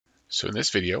So in this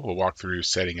video, we'll walk through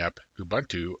setting up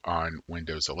Ubuntu on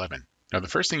Windows 11. Now, the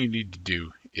first thing you need to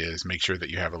do is make sure that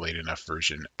you have a late enough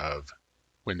version of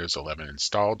Windows 11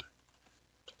 installed.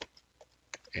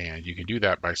 And you can do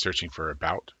that by searching for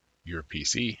About Your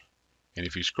PC. And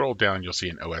if you scroll down, you'll see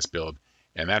an OS build,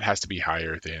 and that has to be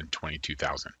higher than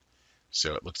 22,000.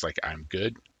 So it looks like I'm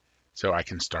good. So I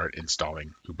can start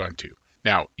installing Ubuntu.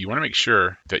 Now, you want to make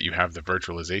sure that you have the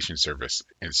virtualization service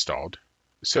installed.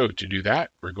 So to do that,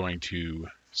 we're going to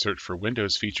search for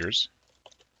Windows features.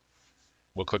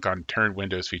 We'll click on Turn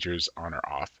Windows features on or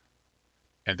off.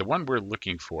 And the one we're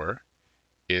looking for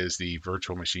is the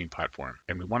virtual machine platform.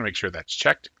 And we want to make sure that's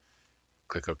checked.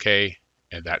 Click OK,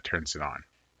 and that turns it on.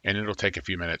 And it'll take a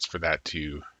few minutes for that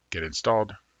to get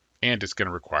installed, and it's going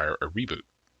to require a reboot.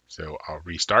 So I'll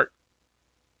restart.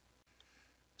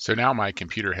 So now my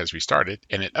computer has restarted,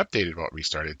 and it updated while it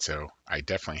restarted, so I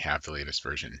definitely have the latest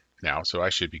version now, so I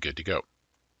should be good to go.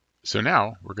 So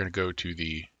now we're going to go to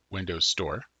the Windows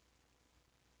Store,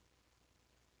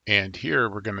 and here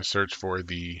we're going to search for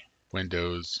the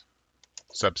Windows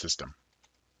Subsystem.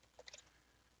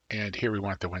 And here we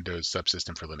want the Windows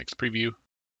Subsystem for Linux Preview.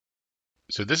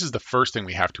 So this is the first thing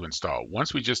we have to install.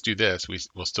 Once we just do this,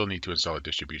 we'll still need to install a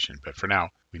distribution, but for now,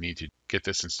 we need to get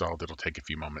this installed. It'll take a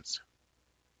few moments.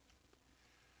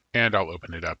 And I'll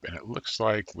open it up, and it looks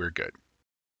like we're good.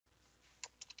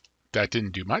 That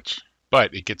didn't do much,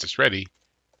 but it gets us ready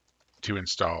to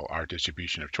install our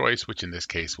distribution of choice, which in this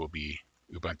case will be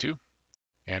Ubuntu,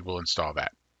 and we'll install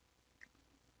that.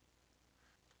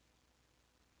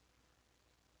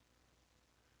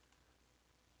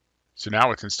 So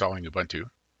now it's installing Ubuntu,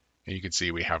 and you can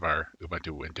see we have our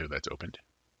Ubuntu window that's opened.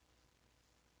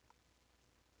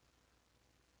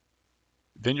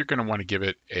 Then you're going to want to give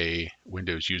it a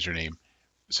Windows username.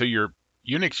 So your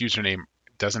Unix username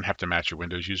doesn't have to match your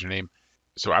Windows username.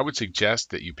 So I would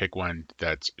suggest that you pick one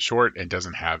that's short and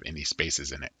doesn't have any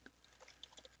spaces in it.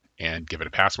 And give it a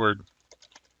password.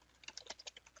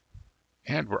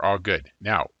 And we're all good.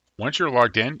 Now, once you're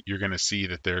logged in, you're going to see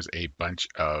that there's a bunch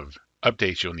of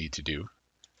updates you'll need to do.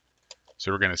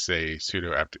 So we're going to say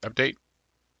sudo apt update.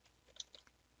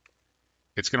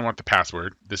 It's going to want the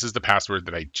password. This is the password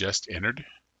that I just entered,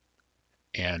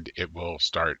 and it will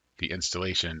start the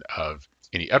installation of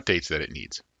any updates that it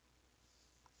needs.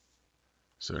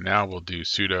 So now we'll do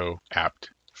sudo apt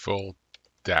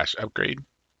full-upgrade.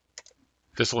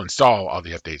 This will install all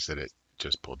the updates that it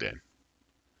just pulled in.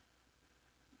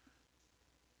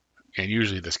 And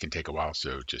usually this can take a while,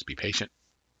 so just be patient.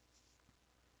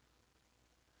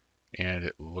 And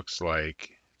it looks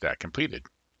like that completed.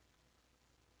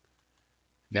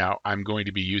 Now I'm going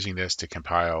to be using this to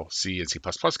compile C and C++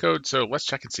 code, so let's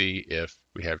check and see if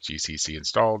we have GCC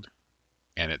installed.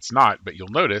 And it's not, but you'll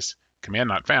notice command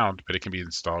not found, but it can be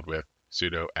installed with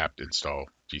sudo apt install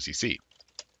GCC.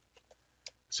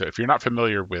 So if you're not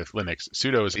familiar with Linux,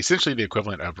 sudo is essentially the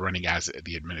equivalent of running as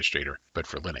the administrator, but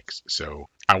for Linux. So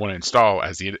I want to install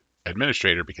as the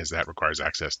administrator because that requires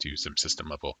access to some system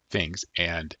level things.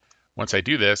 And once I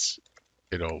do this,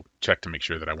 it'll check to make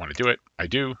sure that I want to do it. I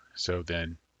do. So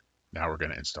then now we're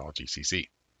going to install GCC.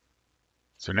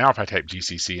 So now if I type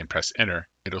GCC and press enter,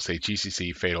 it'll say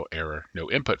GCC fatal error,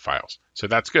 no input files. So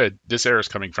that's good. This error is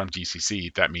coming from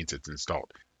GCC. That means it's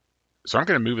installed. So I'm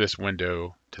going to move this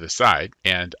window to the side,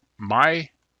 and my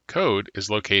code is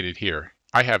located here.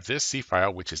 I have this C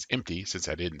file, which is empty since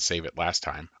I didn't save it last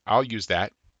time. I'll use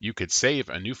that. You could save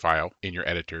a new file in your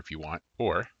editor if you want,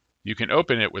 or you can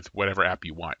open it with whatever app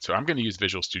you want. So I'm going to use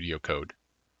Visual Studio Code.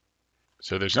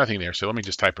 So there's nothing there. So let me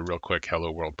just type a real quick hello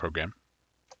world program.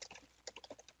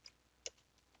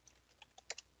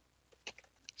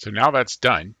 So now that's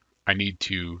done, I need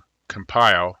to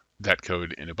compile that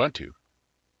code in Ubuntu.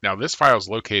 Now this file is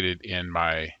located in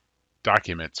my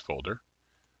documents folder.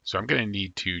 So I'm going to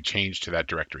need to change to that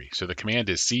directory. So the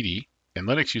command is cd, and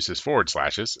Linux uses forward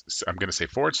slashes. So I'm going to say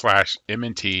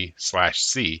 /mnt/c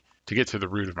to get to the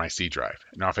root of my C drive.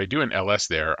 Now, if I do an ls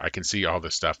there, I can see all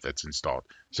the stuff that's installed.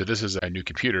 So this is a new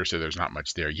computer, so there's not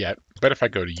much there yet. But if I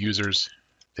go to users,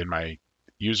 then my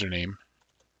username,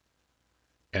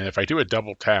 and if I do a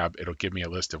double tab, it'll give me a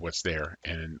list of what's there.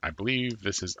 And I believe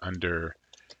this is under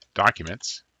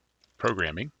documents,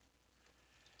 programming.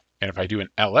 And if I do an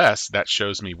ls, that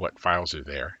shows me what files are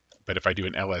there. But if I do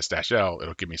an ls-l,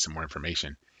 it'll give me some more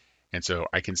information. And so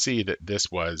I can see that this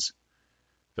was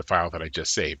the file that I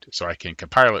just saved. So I can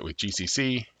compile it with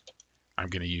GCC. I'm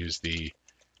going to use the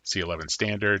C11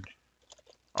 standard,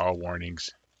 all warnings,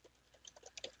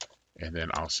 and then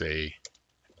I'll say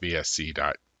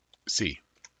vsc.c.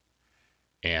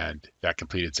 And that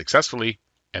completed successfully.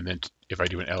 And then if I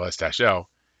do an ls-l,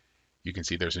 you can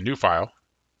see there's a new file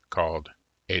called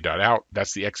a.out.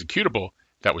 That's the executable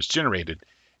that was generated.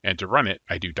 And to run it,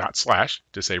 I do //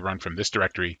 to say run from this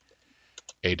directory,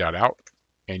 a.out,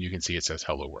 and you can see it says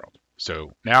hello world.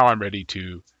 So now I'm ready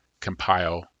to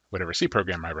compile whatever C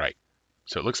program I write.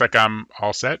 So it looks like I'm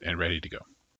all set and ready to go.